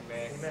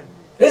 Amen.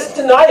 It isn't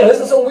denial. It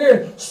isn't some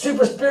weird,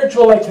 super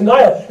spiritual like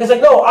denial. It's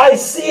like, no, I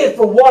see it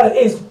for what it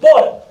is,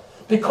 but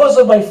because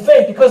of my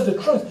faith, because of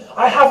the truth,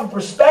 I have a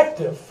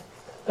perspective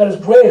that is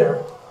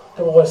greater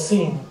than what was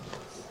seen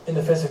in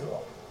the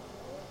physical.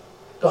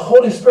 The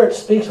Holy Spirit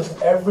speaks to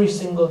us every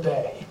single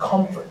day. He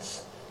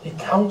comforts. He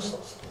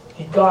counsels.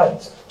 He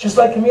guides. Just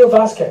like Camille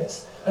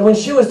Vasquez. And when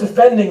she was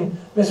defending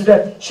Mr.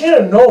 Depp, she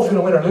didn't know if he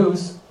was going to win or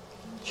lose.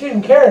 She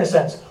didn't care in a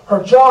sense.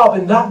 Her job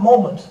in that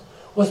moment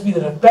was to be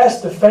the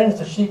best defense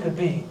that she could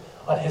be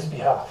on his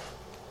behalf.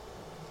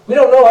 We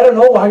don't know. I don't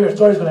know how your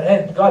story is going to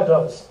end. God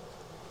does.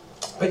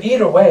 But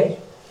either way,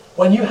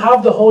 when you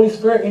have the Holy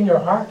Spirit in your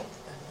heart,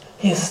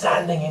 He is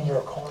standing in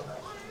your corner.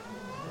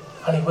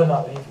 And He will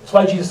not leave you. That's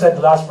why Jesus said in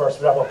the last verse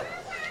of that book.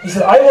 He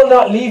said, I will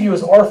not leave you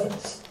as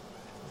orphans.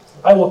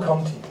 I will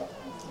come to you.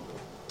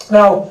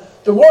 Now,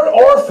 the word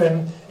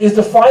orphan is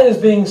defined as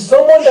being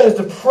someone that is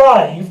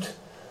deprived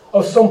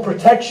of some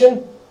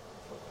protection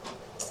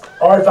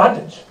or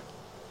advantage.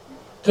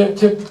 To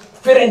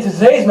fit into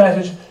today's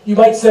message, you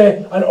might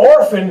say an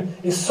orphan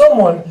is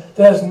someone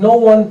that has no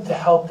one to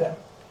help them.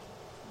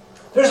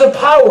 There's a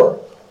power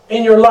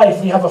in your life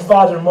when you have a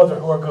father and mother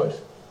who are good.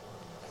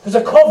 There's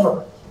a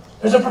cover.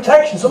 There's a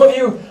protection. Some of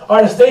you are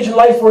at a stage in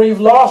life where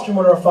you've lost your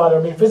mother or father,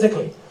 I mean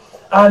physically,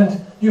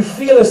 and you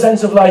feel a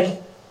sense of like,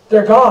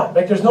 they're gone.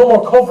 Like there's no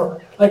more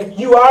cover. Like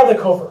you are the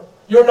cover.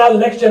 You're now the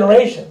next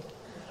generation.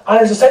 And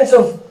there's a sense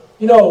of,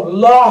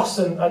 loss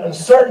and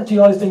uncertainty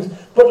and all these things.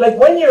 But like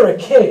when you're a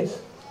kid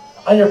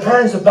and your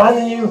parents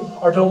abandon you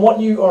or don't want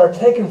you or are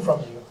taken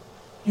from you,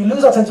 you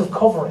lose that sense of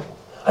covering,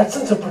 that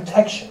sense of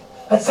protection,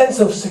 that sense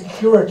of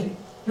security.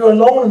 You're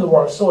alone in the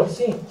world, so it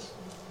seems.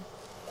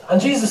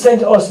 And Jesus is saying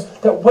to us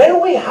that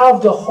when we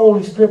have the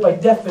Holy Spirit, by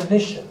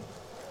definition,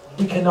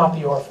 we cannot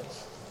be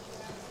orphans.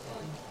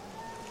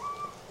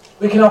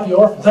 We cannot be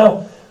orphans.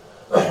 Now,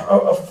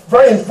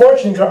 very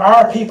unfortunately, there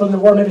are people in the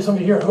world, maybe some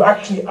of you here, who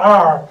actually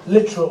are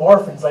literal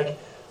orphans. Like,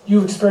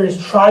 you've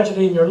experienced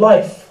tragedy in your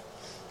life.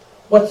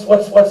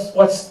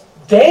 What's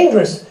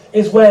dangerous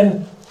is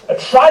when a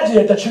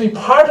tragedy that should be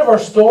part of our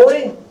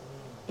story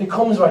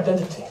becomes our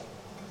identity.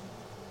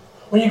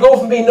 When you go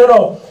from being,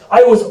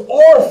 I was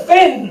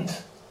orphaned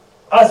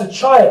as a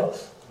child,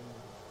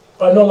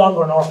 but I'm no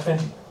longer an orphan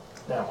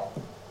now.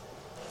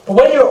 But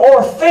when you're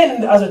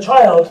orphaned as a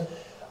child,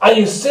 and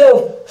you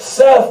still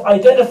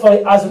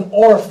self-identify as an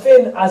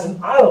orphan, as an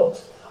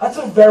adult, that's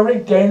a very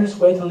dangerous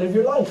way to live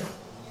your life.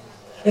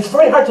 It's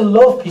very hard to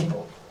love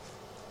people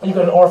when you've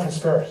got an orphan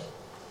spirit.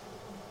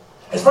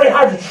 It's very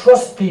hard to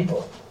trust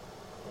people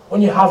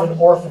when you have an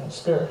orphan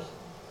spirit.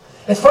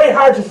 It's very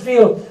hard to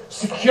feel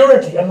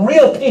security and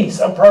real peace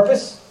and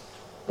purpose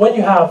when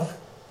you have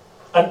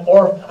an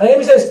orphan. And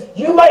Amy says,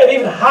 you might have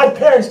even had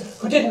parents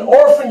who didn't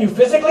orphan you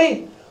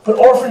physically, but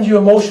orphaned you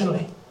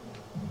emotionally.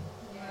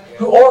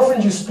 Who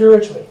orphaned you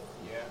spiritually.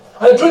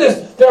 And the truth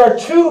is, there are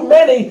too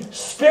many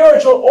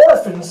spiritual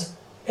orphans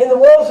in the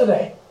world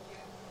today.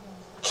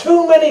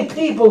 Too many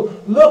people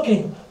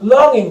looking,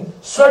 longing,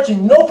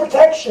 searching, no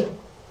protection.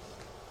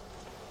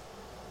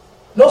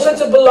 No sense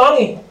of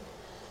belonging.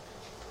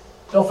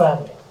 No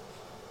family.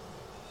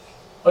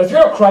 But if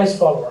you're a Christ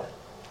follower,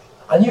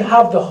 and you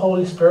have the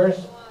Holy Spirit,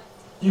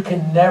 you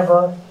can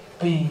never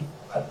be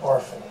an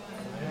orphan.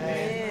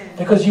 Amen.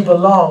 Because you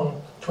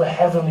belong to a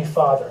Heavenly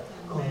Father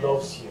who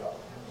loves you.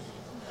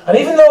 And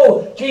even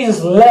though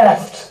Jesus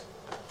left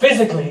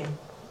physically,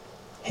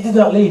 he did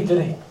not leave,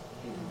 did he?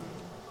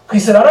 He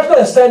said, I'm not going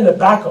to send a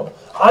backup.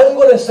 I'm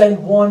going to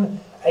send one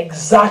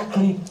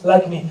exactly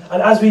like me.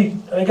 And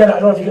again, I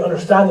don't know if you can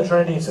understand the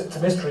Trinity, it's a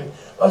mystery.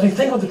 But as we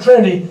think of the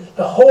Trinity,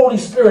 the Holy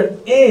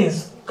Spirit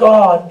is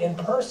God in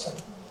person.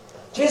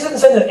 Jesus didn't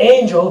send an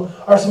angel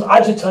or some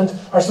adjutant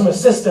or some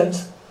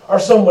assistant or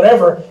some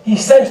whatever. He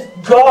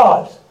sent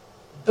God,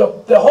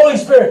 the Holy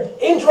Spirit,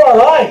 into our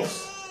lives.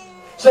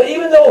 So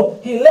even though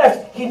he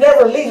left, he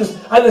never leaves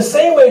us. And the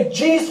same way,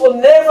 Jesus will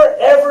never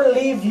ever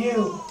leave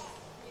you.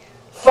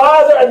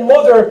 Father and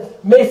mother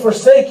may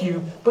forsake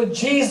you, but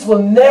Jesus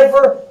will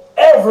never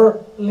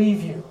ever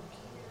leave you.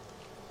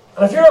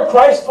 And if you're a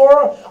Christ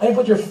follower and you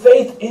put your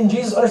faith in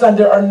Jesus, understand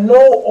there are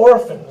no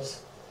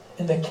orphans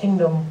in the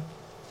kingdom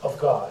of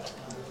God.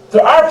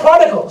 There are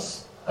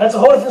prodigals. That's a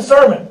whole different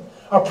sermon.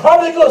 A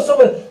prodigal is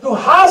someone who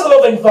has a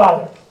loving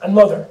father and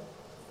mother.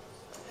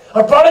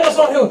 A prodigal is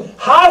someone who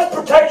has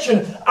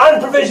protection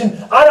and provision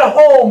and a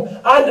home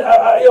and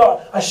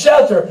a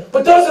shelter,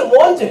 but doesn't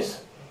want it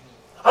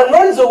and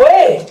runs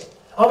away.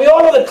 And we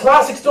all know the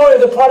classic story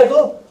of the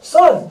prodigal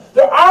son.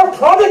 There are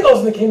prodigals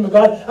in the kingdom of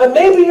God, and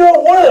maybe you're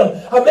one of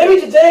them. And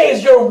maybe today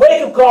is your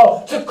wake-up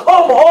call to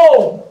come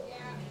home.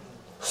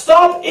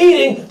 Stop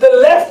eating the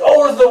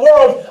leftovers of the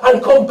world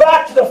and come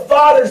back to the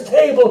Father's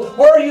table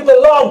where you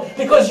belong,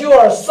 because you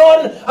are a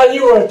son and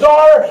you are a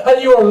daughter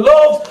and you are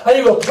loved and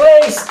you have a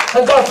place,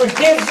 and God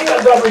forgives you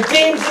and God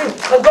redeems you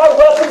and God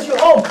welcomes you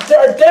home. There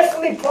are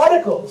definitely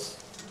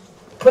prodigals,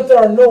 but there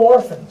are no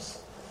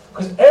orphans,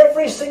 because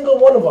every single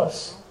one of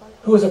us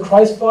who is a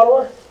Christ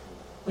follower,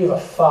 we have a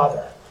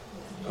Father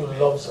who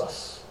loves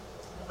us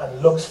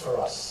and looks for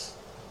us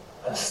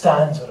and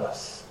stands with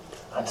us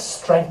and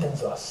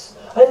strengthens us.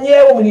 And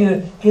yeah, when we need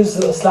it, gives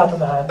us a slap in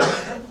the hand.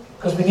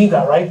 Because we need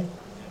that, right?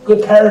 Good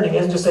parenting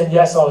isn't just saying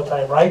yes all the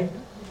time, right?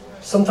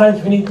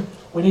 Sometimes we need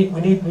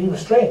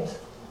restraint.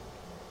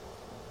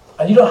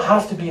 And you don't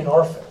have to be an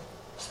orphan,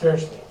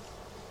 spiritually,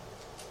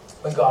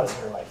 when God is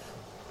in your life.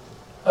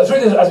 Let's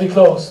read this as we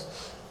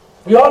close.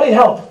 We all need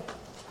help.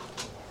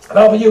 I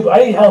don't know about you,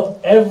 but I need help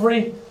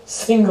every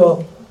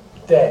single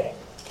day.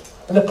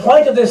 And the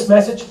point of this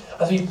message,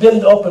 as we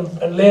build up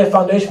and lay a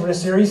foundation for this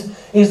series,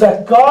 is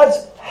that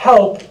God's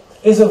help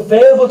is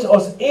available to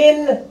us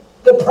in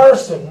the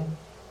person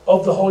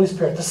of the Holy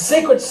Spirit. The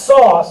secret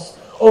sauce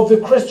of the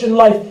Christian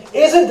life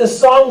isn't the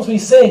songs we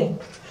sing,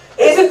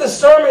 isn't the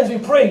sermons we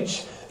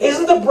preach,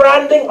 isn't the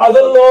branding or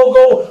the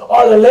logo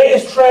or the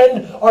latest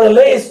trend or the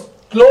latest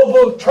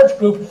global church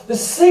group. The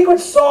secret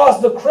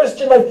sauce of the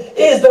Christian life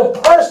is the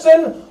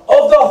person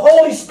of the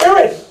Holy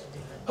Spirit,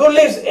 who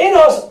lives in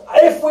us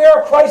if we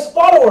are Christ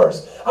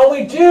followers. And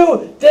we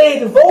do daily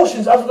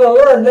devotions, as we're going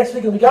to learn next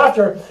week and the week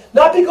after,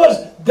 not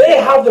because they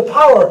have the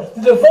power.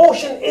 The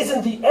devotion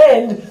isn't the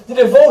end. The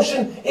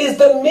devotion is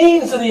the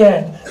means to the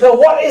end. Now,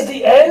 what is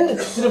the end?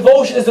 The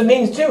devotion is the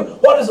means to.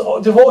 What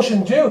does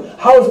devotion do?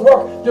 How does it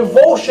work?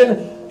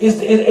 Devotion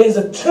is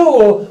a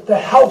tool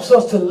that helps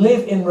us to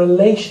live in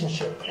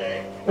relationship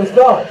with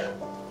God.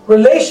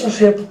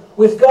 Relationship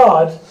with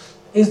God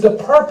is the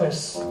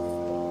purpose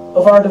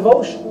of our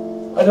devotion.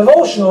 A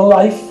devotional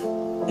life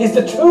is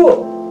the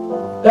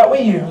tool that we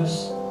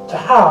use to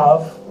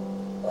have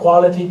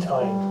quality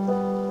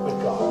time with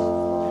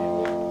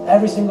God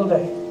every single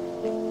day.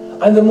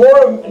 And the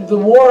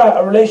more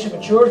a relationship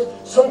matures,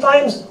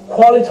 sometimes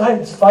quality time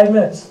is 5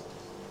 minutes.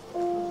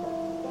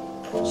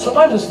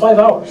 Sometimes it's 5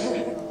 hours.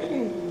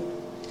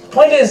 The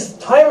point is,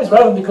 time is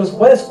relevant because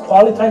when it's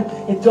quality time,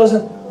 it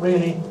doesn't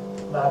really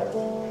matter.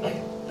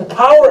 The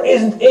power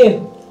isn't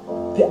in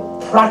the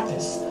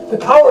practice. The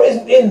power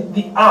isn't in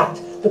the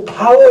act. The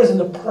power is in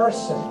the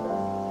person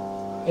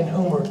in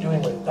whom we're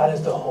doing it. That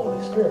is the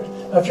Holy Spirit.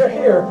 Now, if you're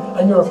here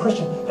and you're a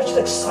Christian, that should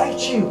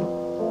excite you.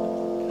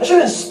 That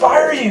should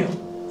inspire you.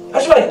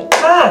 That should be like,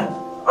 man,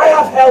 I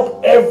have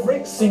help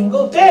every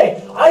single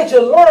day. I need to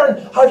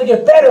learn how to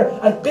get better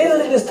at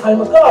building this time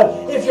with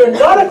God. If you're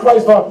not a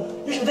Christ follower,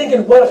 you should be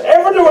thinking, well, if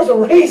ever there was a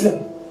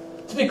reason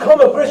to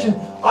become a Christian,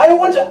 I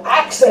want to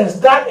access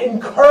that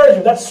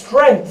encouragement, that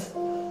strength,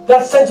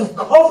 that sense of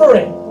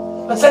covering,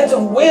 that sense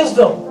of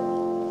wisdom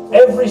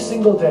every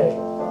single day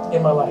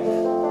in my life.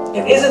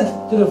 It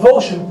isn't the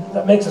devotion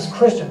that makes us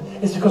Christian.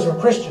 It's because we're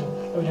Christian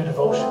that we do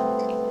devotion.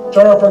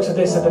 John R. Burke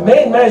said, the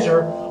main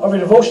measure of your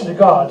devotion to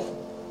God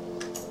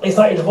is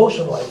not your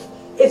devotional life,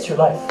 it's your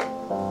life.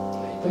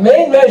 The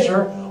main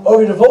measure of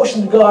your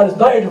devotion to God is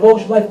not your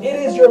devotional life, it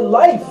is your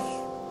life.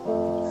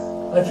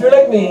 And if you're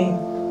like me,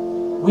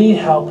 we need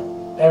help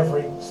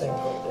every single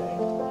day.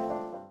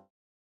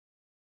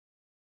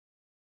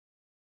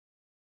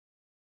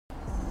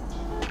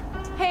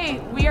 Hey,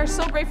 we are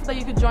so grateful that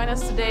you could join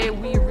us today.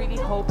 We really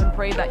hope and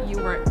pray that you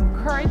were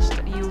encouraged,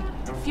 that you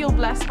feel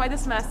blessed by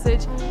this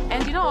message.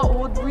 And you know what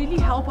would really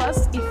help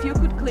us if you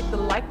could click the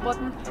like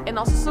button and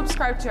also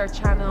subscribe to our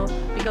channel,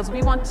 because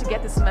we want to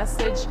get this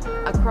message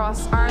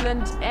across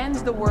Ireland and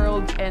the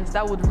world, and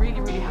that would really,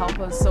 really help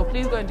us. So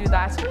please go and do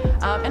that.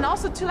 And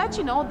also to let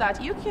you know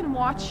that you can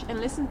watch and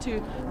listen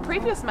to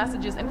previous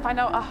messages and find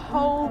out a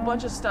whole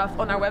bunch of stuff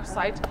on our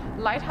website,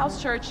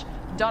 lighthousechurch.ie.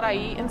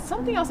 And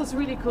something else that's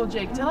really cool,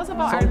 Jake. Tell us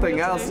about something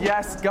else. Today.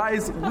 Yes,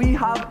 guys, we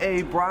have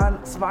a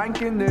brand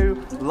spanking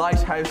new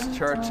Lighthouse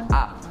Church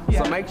app.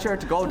 So make sure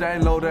to go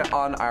download it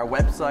on our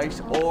website,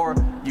 or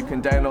you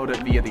can download it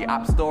via the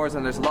app stores,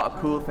 and there's a lot of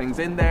cool things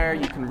in there.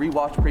 You can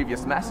rewatch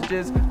previous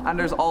messages, and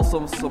there's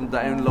also some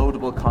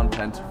downloadable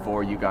content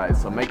for you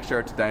guys. So make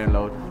sure to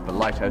download the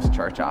Lighthouse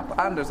Church app,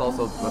 and there's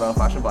also the Good Old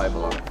Fashioned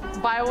Bible on it.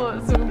 Bible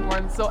is so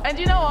important. So, and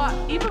you know what?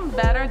 Even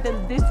better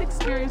than this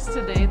experience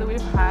today that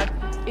we've had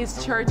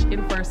is church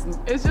in person.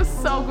 It's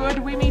just so good.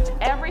 We meet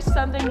every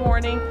Sunday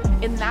morning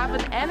in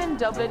Navan and in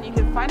Dublin. You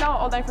can find out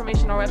all the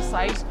information on our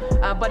website,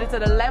 but it's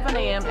at 11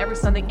 a.m. every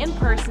Sunday in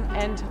person,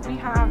 and we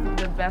have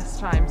the best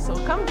time. So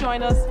come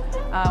join us.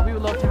 We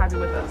would love to have you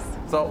with us.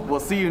 So we'll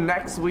see you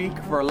next week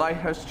for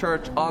Lighthouse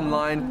Church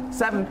Online,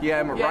 7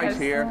 p.m. right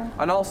here.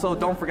 And also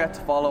don't forget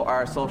to follow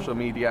our social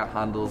media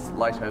handles,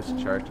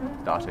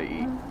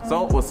 lighthousechurch.ie.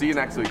 So we'll see you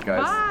next week,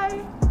 guys.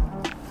 Bye.